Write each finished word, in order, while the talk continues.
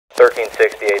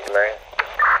1368 to Marion.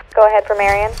 Go ahead for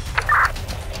Marion.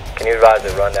 Can you advise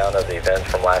a rundown of the events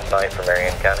from last night for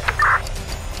Marion County?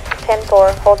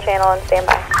 10-4, hold channel and stand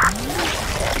by.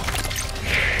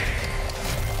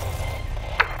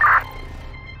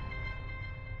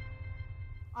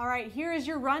 All right, here is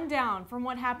your rundown from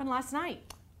what happened last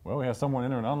night. Well, we had someone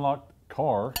enter an unlocked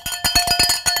car.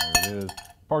 There it is.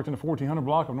 Parked in the 1400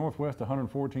 block of Northwest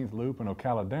 114th Loop in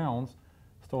Ocala Downs.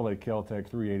 Stole a Kel-Tec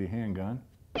 380 handgun,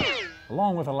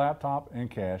 along with a laptop and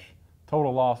cash.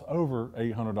 Total loss over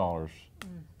 $800.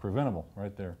 Preventable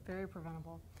right there. Very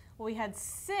preventable. Well, we had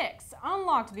 6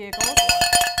 unlocked vehicles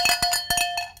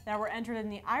that were entered in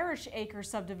the Irish Acre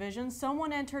subdivision.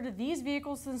 Someone entered these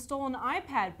vehicles and stole an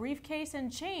iPad, briefcase,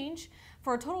 and change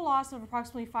for a total loss of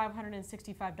approximately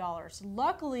 $565.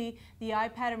 Luckily, the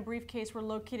iPad and briefcase were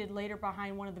located later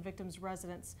behind one of the victim's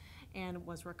residence and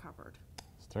was recovered.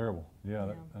 It's terrible.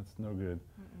 Yeah, that's no good.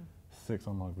 6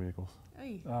 unlocked vehicles.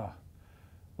 Hey.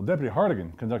 Well, Deputy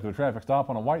Hardigan conducted a traffic stop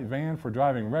on a white van for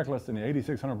driving reckless in the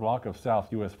 8600 block of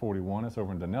South US 41. That's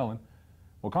over in Dunellen.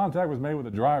 Well, contact was made with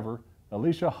the driver,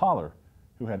 Alicia Holler,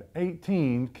 who had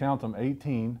 18, count them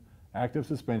 18, active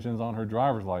suspensions on her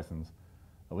driver's license.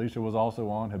 Alicia was also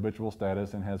on habitual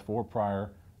status and has 4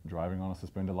 prior driving on a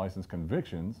suspended license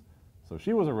convictions. So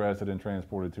she was arrested and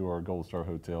transported to our Gold Star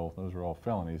Hotel. Those are all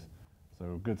felonies.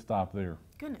 So good stop there.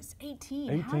 Goodness,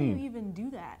 18. How do you even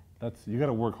do that? You got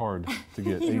to work hard to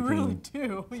get 18 You really do.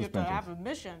 You have to suspensions. have a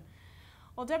mission.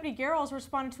 Well, Deputy Garrels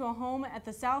responded to a home at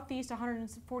the Southeast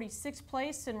 146th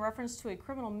place in reference to a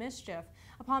criminal mischief.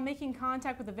 Upon making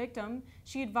contact with the victim,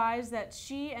 she advised that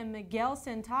she and Miguel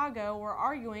Santiago were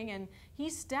arguing and he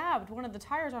stabbed one of the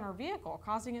tires on her vehicle,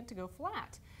 causing it to go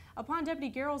flat. Upon Deputy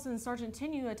Garrels and Sergeant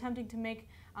Tingue attempting to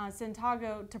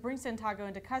bring Santiago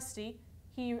into custody,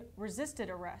 he resisted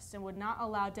arrest and would not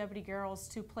allow Deputy Garrels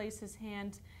to place his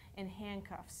hand in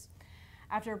handcuffs.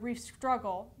 After a brief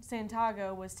struggle,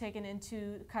 Santiago was taken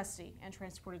into custody and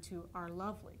transported to our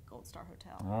lovely Gold Star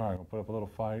Hotel. All right, we'll put up a little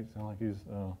fight. Sound like he's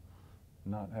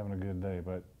not having a good day,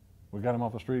 but we got him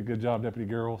off the street. Good job,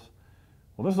 Deputy Garrels.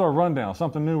 Well, this is our rundown.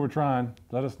 Something new we're trying.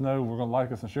 Let us know. We're going to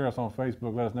like us and share us on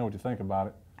Facebook. Let us know what you think about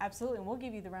it. Absolutely, and we'll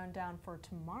give you the rundown for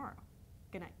tomorrow.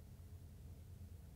 Good night.